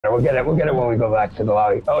We'll get it. We'll get it when we go back to the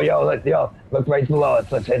lobby. Oh, yo, look right below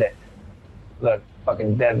us. Let's hit it. Look,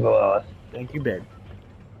 fucking dead below us. Thank you, babe.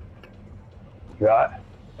 You got it?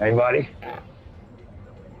 Anybody?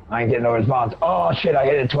 I ain't getting no response. Oh shit, I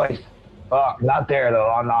hit it twice. Oh, not there though,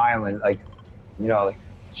 on the island. Like, you know, like,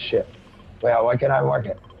 shit. Wait, why can't I mark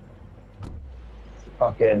it?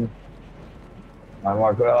 Fucking. I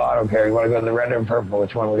mark it. Oh, I don't care. You want to go to the red or purple?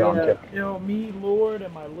 Which one we going to? You know, me, Lord,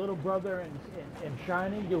 and my little brother and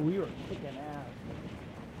Shining, dude, we were kicking ass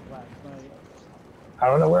last night. I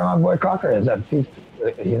don't know where my boy Crocker is.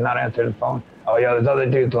 He's not answering the phone. Oh, yo, there's other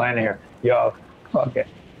dudes landing here. Yo, fuck it.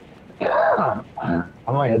 I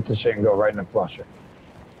might hit the shit and go right in the flusher.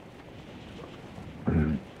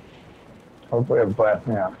 Hopefully it'll blast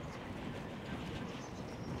me out.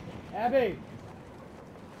 Abby,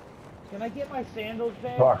 can I get my sandals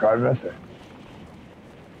back? Fuck, I missed it.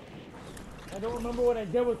 I don't remember what I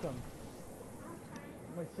did with them.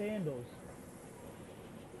 My sandals.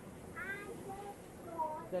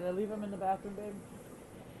 Did I leave them in the bathroom,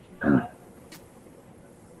 babe?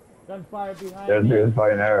 Gunfire behind There's me. dudes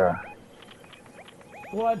fighting there.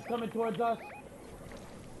 Squad's coming towards us.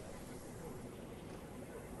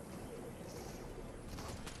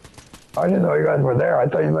 I didn't know you guys were there. I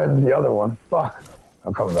thought you meant the other one. Fuck.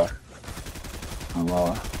 I'm coming back. I'm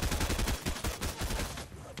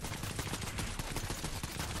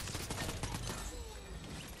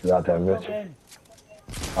got that bitch.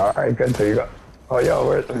 Alright, good. So you got. Oh,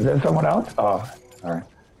 yo, is there someone else? Oh, alright.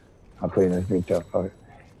 I'll clean this beach up. Fuck it.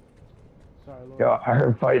 Sorry, Lord. Yo, I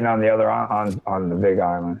heard fighting on the other on the big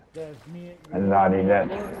island. There's me And not even that.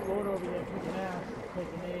 Lord over here kicking ass,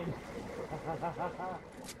 taking names.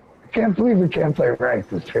 I can't believe we can't play ranked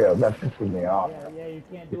this trail. That pisses me off. Yeah, you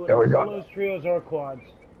can't do it. There we go. Solos, trios, or quads.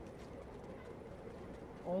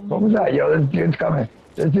 Only What was that? Yo, this dude's coming.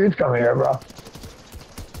 This dude's coming here, bro.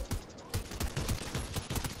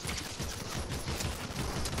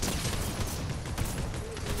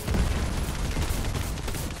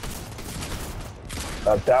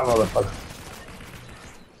 Got that motherfucker.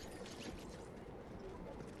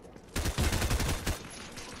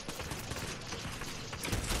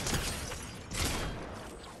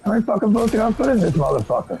 How many fucking bullets did I put in this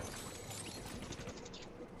motherfucker?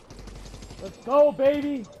 Let's go,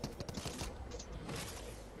 baby!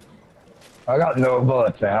 I got no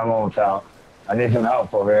bullets, man. I'm almost out. I need some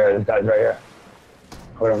help over here. This guy's right here.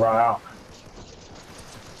 Could have run out.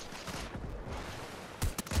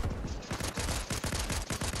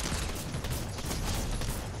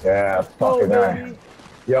 Yeah, fucking nice.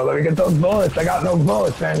 Yo, let me get those bullets. I got no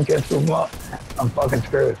bullets, man. You can't scoop them up. I'm fucking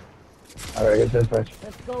screwed. I gotta get this bitch.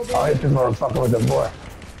 Let's go, baby. I'll hit this motherfucker with the boy.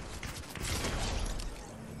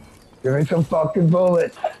 Give me some fucking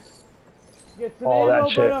bullets. Get some All ammo, that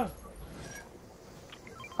shit.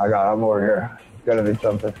 brother. I'm over here. It's gotta be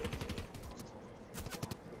something.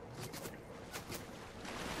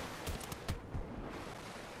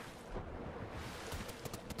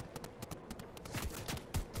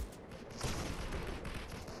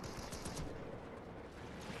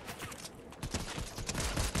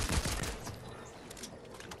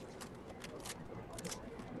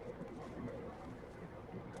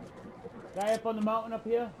 Guy up on the mountain up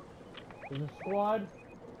here. There's a squad.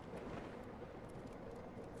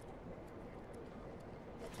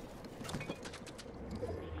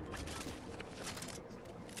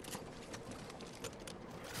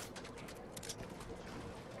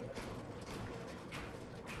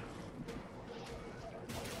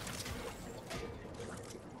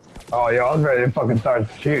 Oh, yo, I was ready to fucking start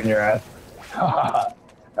shooting your ass.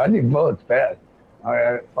 I need bullets fast.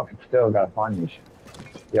 I fucking still gotta find these shit.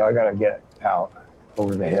 Yo, I gotta get out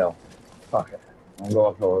over the hill. Fuck it. I'll go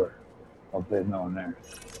up over. Hopefully there's no one there.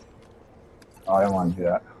 Oh, I don't want to do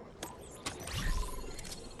that.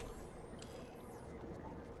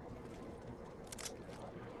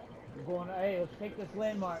 We're going, hey, let's take this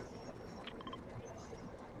landmark.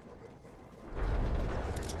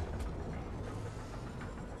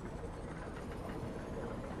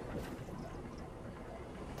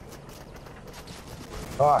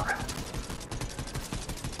 Fuck.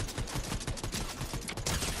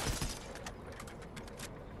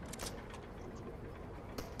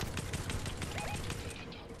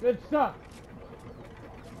 Good stuff.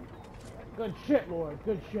 Good shit, Lord.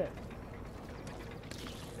 Good shit.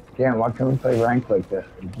 Damn, why can't we play ranked like this?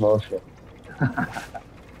 It's bullshit.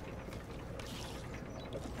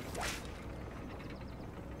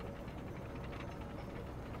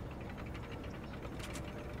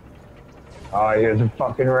 Oh, here's a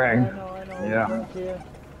fucking ring. I know. Yeah. Here.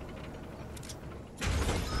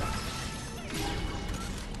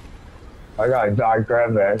 I got a dog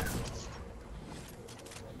grab bag.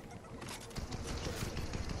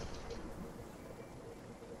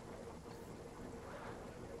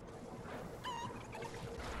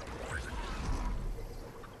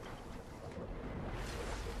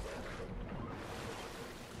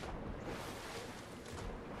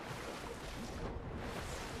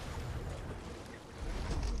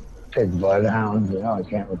 Take bloodhounds, you know, I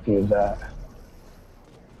can't refuse that.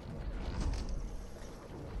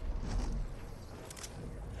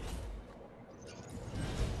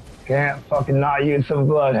 Can't fucking not use some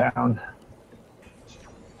bloodhound.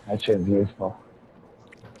 That shit's useful.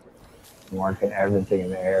 Marking everything in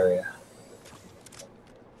the area.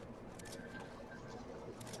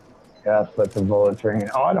 Yeah, split the bullets ringing.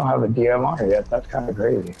 Oh, I don't have a DMR yet. That's kind of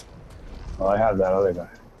crazy. Well, I have that other guy.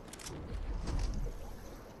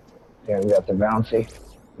 Yeah, we got the bouncy.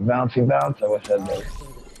 Bouncy bounce, I wish I did.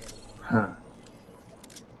 Huh.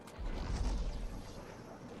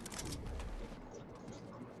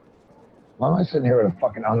 Why am I sitting here with a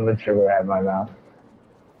fucking unlit cigarette in my mouth?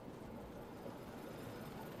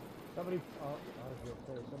 Somebody, oh, I was gonna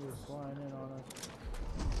say, somebody's flying in on us.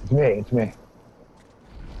 It's me, it's me.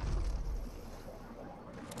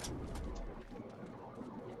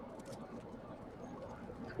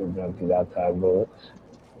 Let's go down these outside bullets.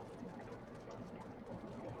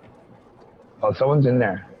 Oh, someone's in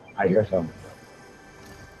there. I hear someone.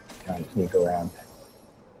 Trying to sneak around.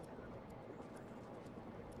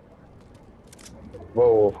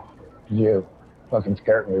 Whoa, you fucking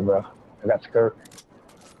scared me, bro. I got scared.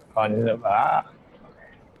 On the okay.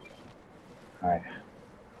 Alright.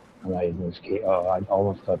 I'm not using this key. Oh, I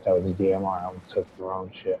almost thought that was a DMR. I almost took the wrong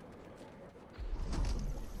shit.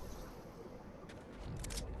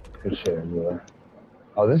 Good shit everywhere.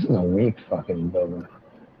 Oh, this is a weak fucking building.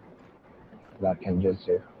 That can just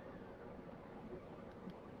do.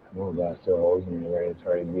 Oh, that's still holes in the way. It's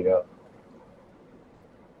already beat up.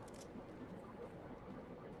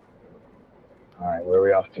 Alright, where are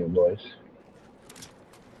we off to, boys?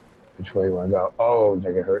 Which way you want to go? Oh,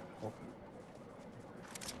 they get hurt.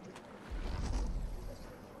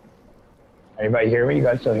 Anybody hear me? You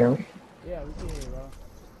guys still hear me? Yeah, we can hear you, bro.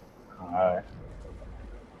 Alright.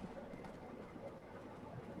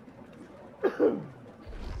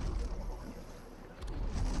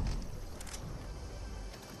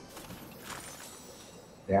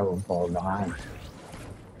 Yeah, we're falling behind.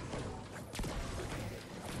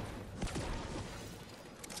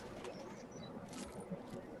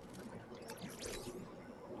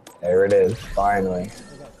 There it is, finally.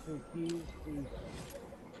 I got 2 keys, please.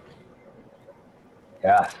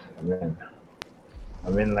 Yes, I'm in.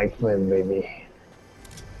 I'm in like Slim, baby.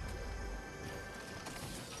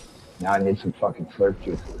 Now I need some fucking slurp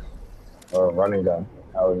juices. Or a running gun.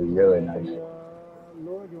 That would be really nice.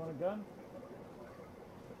 Lord, you want a gun?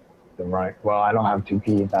 Well, I don't have 2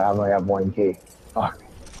 keys. I only have 1 key. Fuck.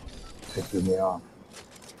 Pisses me off.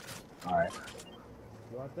 Alright.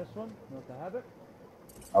 You want this one? You want the habit?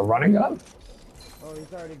 A running gun? Oh,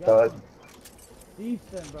 he's already got one.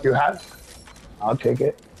 Decent, brother. You have? I'll take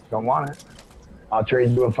it. Don't want it. I'll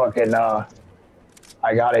trade you a fucking, I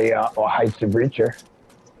got a heisted breacher.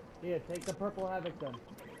 Here, take the purple havoc gun.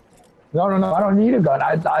 No, I don't need a gun.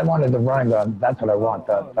 I wanted the running gun. That's what I want,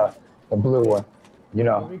 the blue one. You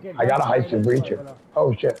know, I got a heisted breacher.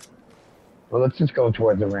 Oh, shit. Well, let's just go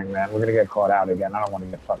towards the ring, man. We're gonna get caught out again. I don't want to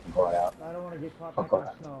get fucking caught out. I don't want to get caught back in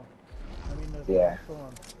the snow. I mean, the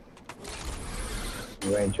storm.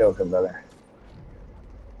 You ain't joking, brother.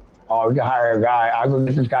 Oh, we can hire a guy. I'll go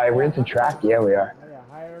get this guy. We're at the track. Yeah, we are. Oh, yeah,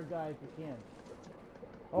 hire a guy if you can.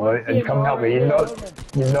 Oh, Well, come help me. You know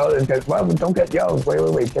this guy. Well, don't get,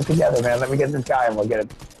 wait. Get together, man. Let me get this guy and we'll get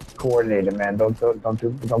it coordinated, man.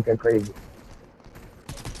 Don't get crazy.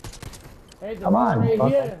 Hey, come on.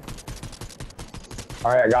 Right here.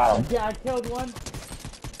 All right, I got him. Yeah, I killed one.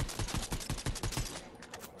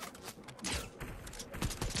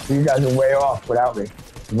 You guys are way off without me.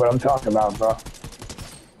 That's what I'm talking about, bro.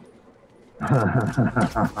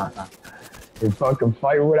 You fucking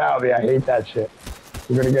fight without me. I hate that shit.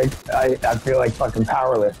 You're gonna get. I feel like fucking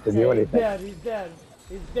powerless to do anything. He's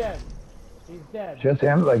dead. Just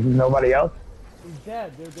him? Like nobody else? He's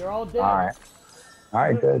dead. They're all dead. All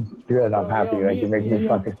right, good. I'm happy. Like you make me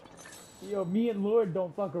fucking. Yo, me and Lord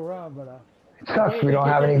don't fuck around, but it sucks. We don't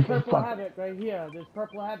have any. Purple havoc right here. There's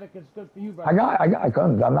purple havoc. It's good for you, bro. I got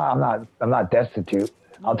guns. I'm not destitute.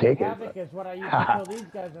 No, I'll take havoc is what I use to kill these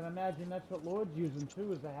guys, and imagine that's what Lord's using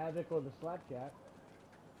too, is the havoc or the slapjack.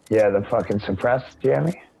 Yeah, the fucking suppressed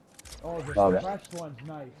jammy. Oh, the suppressed one's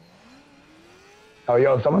nice. Oh,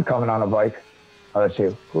 yo, someone's coming on a bike. Oh, that's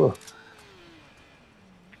you. Whew.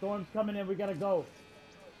 Storm's coming in. We gotta go.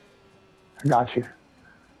 I got you.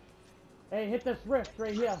 Hey, hit this rift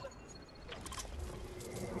right here.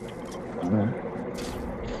 Mhm.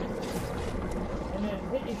 And then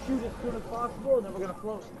hit your chute as soon as possible, and then we're gonna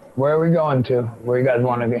float. Where are we going to? Where you guys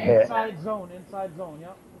want to get hit? Inside zone,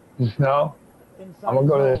 yep. The snow? Inside I'm gonna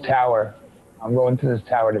go to zone. this tower. I'm going to this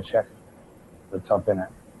tower to check what's up in it.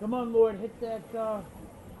 Come on, Lord, hit that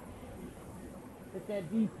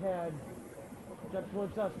D-pad. Got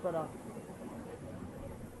towards us, brother.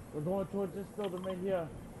 We're going towards this building right here.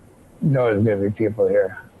 You know there's gonna be people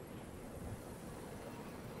here.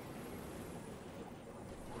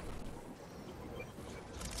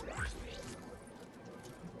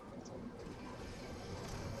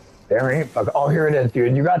 There ain't fucking. Oh, here it is,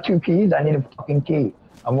 dude. You got 2 keys? I need a fucking key.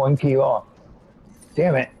 I'm 1 key off.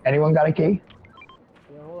 Damn it. Anyone got a key?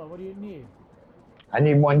 Yeah, hold on. What do you need? I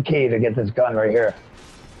need 1 key to get this gun right here.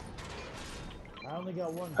 I only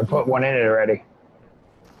got 1 I put 1 in it already.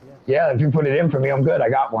 Yes. Yeah, if you put it in for me, I'm good. I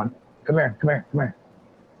got 1. Come here, come here, come here.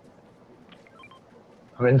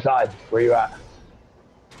 I'm inside. Where you at?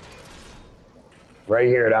 Right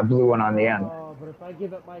here, that blue one on the end. Oh, but if I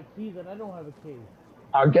give it my key, then I don't have a key.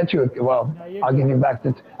 I'll get you. Well, No, I'll give you back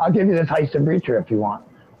this. I'll give you this heist and breacher if you want.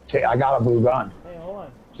 I got a blue gun. Hey, hold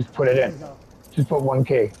on. Just put it in. Just put 1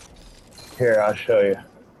 key. Here, I'll show you.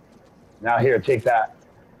 Now here, take that.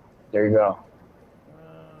 There you go.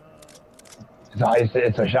 It's a heist.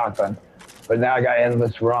 It's a shotgun. But now I got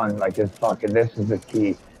endless run. Like this fucking. This is the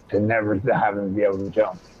key to never having to be able to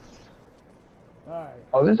jump. Alright.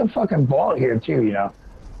 Oh, there's a fucking vault here too. You know.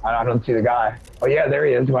 I don't see the guy. Oh yeah, there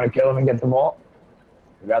he is. You want to kill him and get the vault?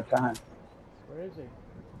 We got time. Where is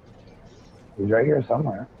he? He's right here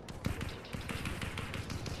somewhere.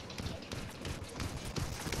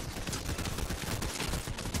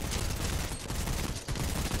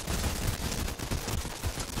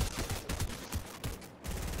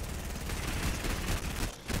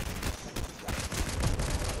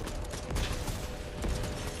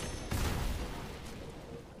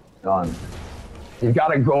 Done. He's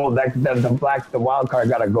got a gold. The wild card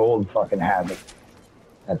got a gold fucking habit.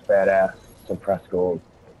 That's badass. Suppressed gold.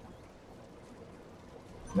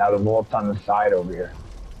 Now the vault's on the side over here.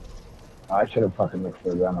 Oh, I should have fucking looked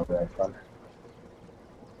for a gun over there, fuck.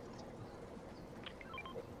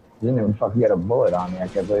 Didn't even fucking get a bullet on me, I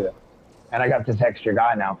can't believe it. And I got this extra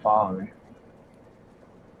guy now following me.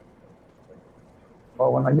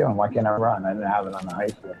 Well, what am I doing? Why can't I run? I didn't have it on the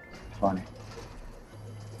heist list. It's funny.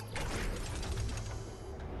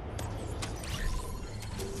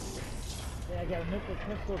 Yeah, I got a mythic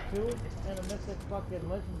pistol too, and a mythic fucking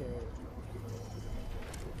legendary.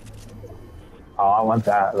 Oh, I want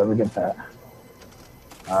that. Let me get that.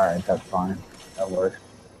 Alright, that's fine. That works.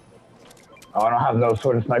 Oh, I don't have no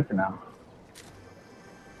sort of sniper now.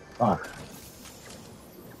 Fuck.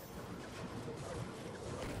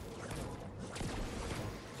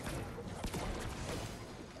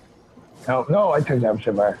 No, I took that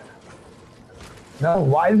shit back. No,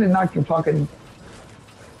 why is it not your fucking...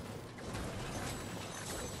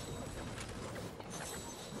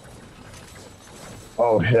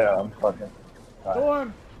 Oh shit, I'm fucking...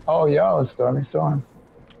 Storm! Oh, yo, Stormy Storm.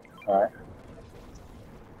 Alright.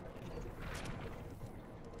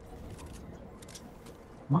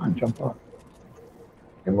 Come on, jump up.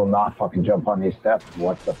 It will not fucking jump on these steps.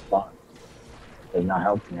 What the fuck? It's not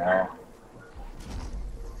helping at all.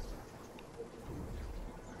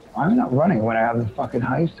 Why am I not running when I have this fucking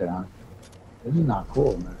heist on? This is not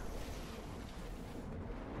cool, man.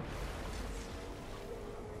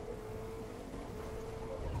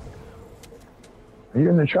 Are you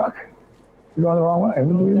in the truck? You're going the wrong way. What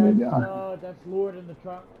are you doing? That's Lord in the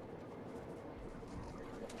truck.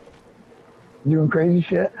 You doing crazy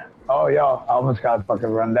shit? Oh, yo, I almost got fucking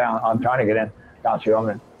run down. I'm trying to get in. Got you, I'm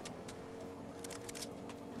in.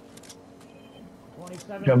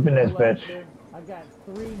 27 Jump in this left, bitch. dude. I got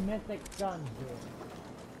 3 mythic guns, dude.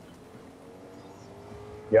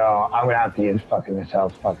 Yo, I'm gonna have to use fucking this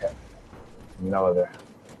house. Fuck it.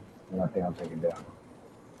 Nothing else I can do.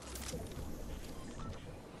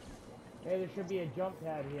 Hey, there should be a jump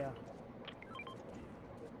pad here.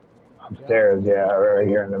 Upstairs, yeah, right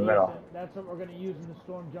here in the middle. That's what we're gonna use when the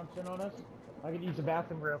storm jumps in on us. I can use the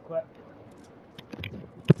bathroom real quick.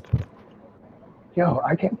 Yo,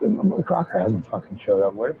 I can't believe the Crocker hasn't fucking showed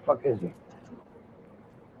up. Where the fuck is he?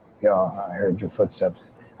 Yo, I heard your footsteps.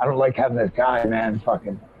 I don't like having this guy, man.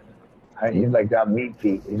 Fucking, he's like that meat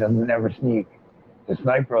feet. He doesn't never sneak. The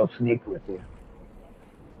sniper will sneak with you.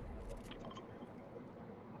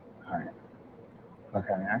 All right. Fuck,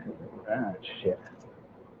 I mean, I can. Shit.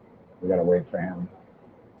 We gotta wait for him.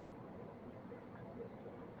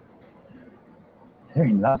 There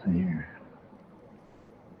ain't nothing here.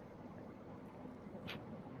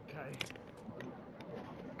 Okay.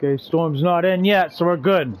 Okay, storm's not in yet, so we're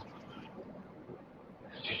good.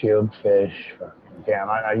 Shield fish. Damn,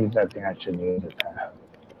 I used that thing I shouldn't use it. That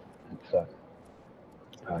sucks.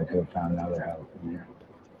 Probably could have found another house in here.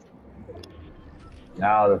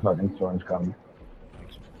 Now the fucking storm's coming.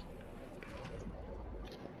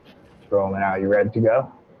 Throw him out. You ready to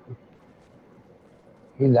go?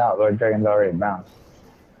 He's out. Lord Dragon's already bounced.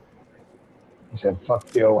 He said, fuck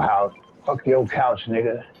the old house. Fuck the old couch,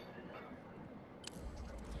 nigga.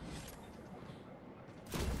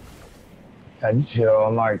 That shit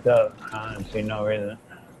all marked up. I don't see no reason.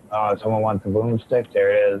 Oh, someone wants the boomstick?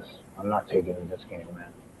 There it is. I'm not taking this game,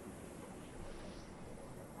 man.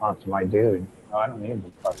 Oh, it's my dude. Oh, I don't need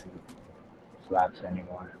the fucking slaps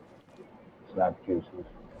anymore. Slap juices.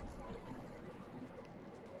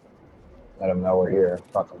 Let them know we're here.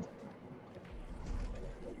 Fuck them.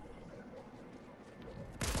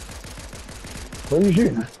 What are you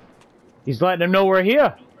shooting? He's letting them know we're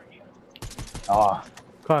here. Oh.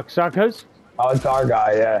 Cocksuckers. Oh, it's our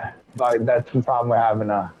guy, yeah. But that's the problem we're having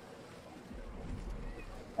a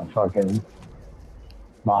fucking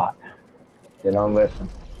bot. They don't listen.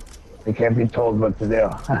 They can't be told what to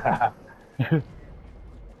do.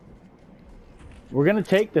 We're gonna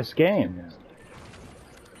take this game.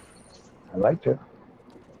 I'd like to.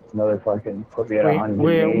 Another fucking put me at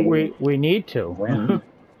 100. We need to win.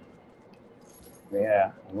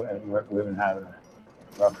 Yeah, we've been having a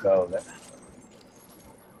rough go of it.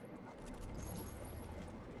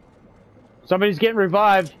 Somebody's getting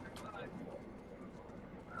revived.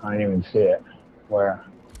 I didn't even see it. Where?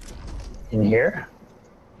 In here?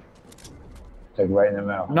 It's like right in the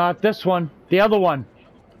middle. Not this one. The other one.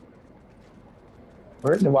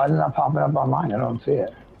 Why is it not popping up on mine? I don't see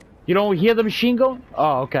it. You don't hear the machine gun?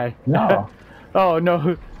 Oh, okay. No. Oh,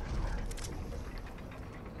 no.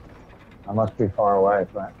 I must be far away,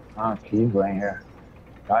 but keys laying here.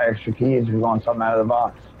 Got extra keys. We're going something out of the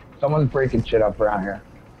box. Someone's breaking shit up around here.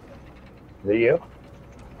 Is it you?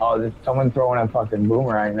 Oh, there's someone throwing a fucking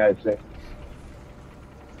boomerang. That's it.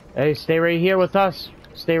 Hey, stay right here with us.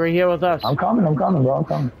 Stay right here with us. I'm coming, bro. I'm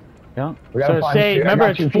coming. Yeah. We gotta So stay. Remember,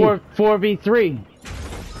 it's 4v3.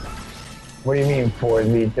 What do you mean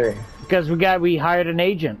 4v3? Because we hired an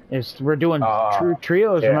agent. We're doing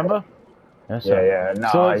trios. Yeah. Remember? Yeah. No,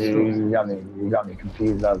 so you got me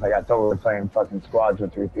confused. I was like, I thought we were playing fucking squads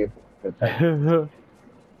with 3 people.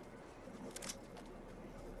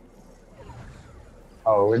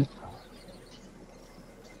 Oh, it's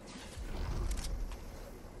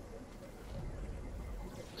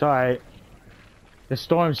alright. The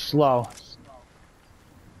storm's slow.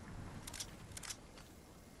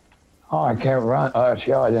 Oh, I can't run. Oh,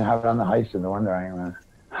 shit, I didn't have it on the heist, no wonder I ain't running.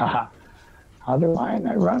 Haha. Why ain't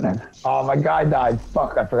I running? Oh, my guy died.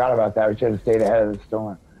 Fuck, I forgot about that. We should have stayed ahead of the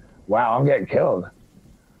storm. Wow, I'm getting killed. I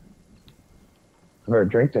better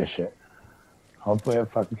drink this shit. Hopefully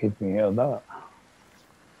it fucking keeps me healed up.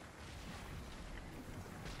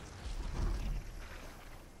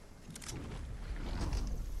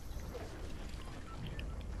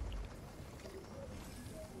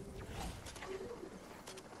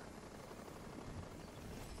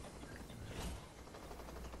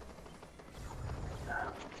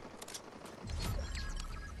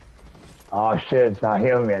 Oh shit, it's not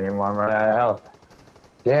healing me anymore. I'm running out of health.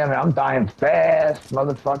 Damn it, I'm dying fast,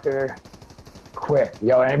 motherfucker. Quick.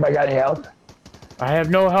 Yo, anybody got any health? I have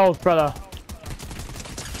no health, brother.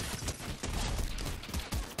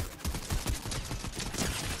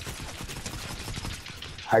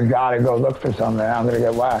 I gotta go look for something. I'm gonna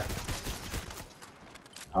get whacked.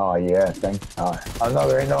 Oh yeah, thank God. Oh no,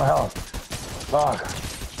 there ain't no health. Fuck.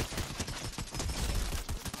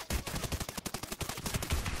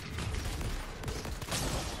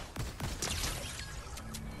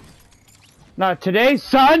 Not today,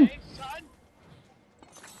 son!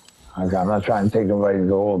 Okay, I'm not trying to take nobody's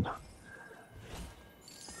gold.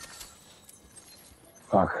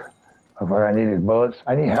 Fuck. If I needed bullets,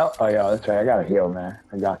 I need help. Oh yeah, that's right. I gotta heal, man.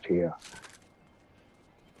 I got to heal.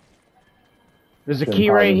 There's a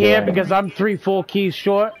key right here because I'm 3 full keys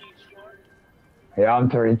short. Yeah, I'm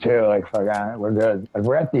 32. Like, fuck, we're good. Like,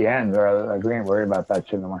 we're at the end. Like, we ain't worried about that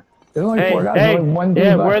shit no more. There's only 4 guys. There's only one team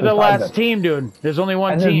left. We're the last team, dude. There's only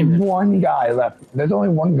one team. There's one guy left. There's only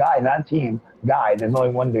one guy, not team. Guy. There's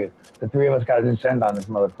only one dude. The 3 of us got to descend on this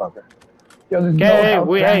motherfucker. Yo,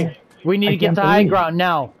 there's we need to get to high ground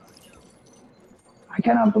now. I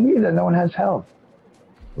cannot believe that no one has health.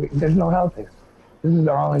 There's no health here. This is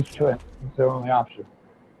our only choice. It's our only option.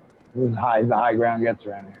 This is the high ground gets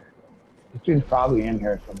around here. This dude's probably in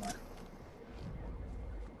here somewhere.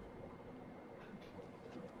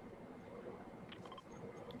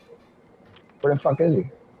 Where the fuck is he?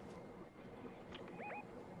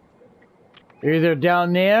 Either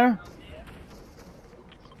down there.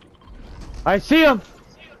 I see him.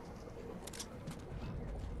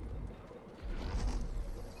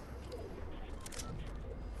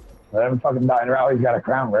 Let him fucking die in a row. He's got a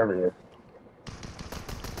crown wherever he is.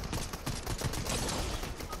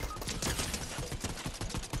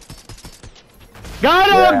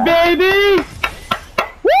 Got him, baby!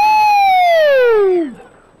 Woo!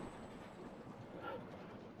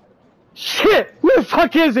 Shit! Where the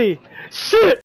fuck is he? Shit!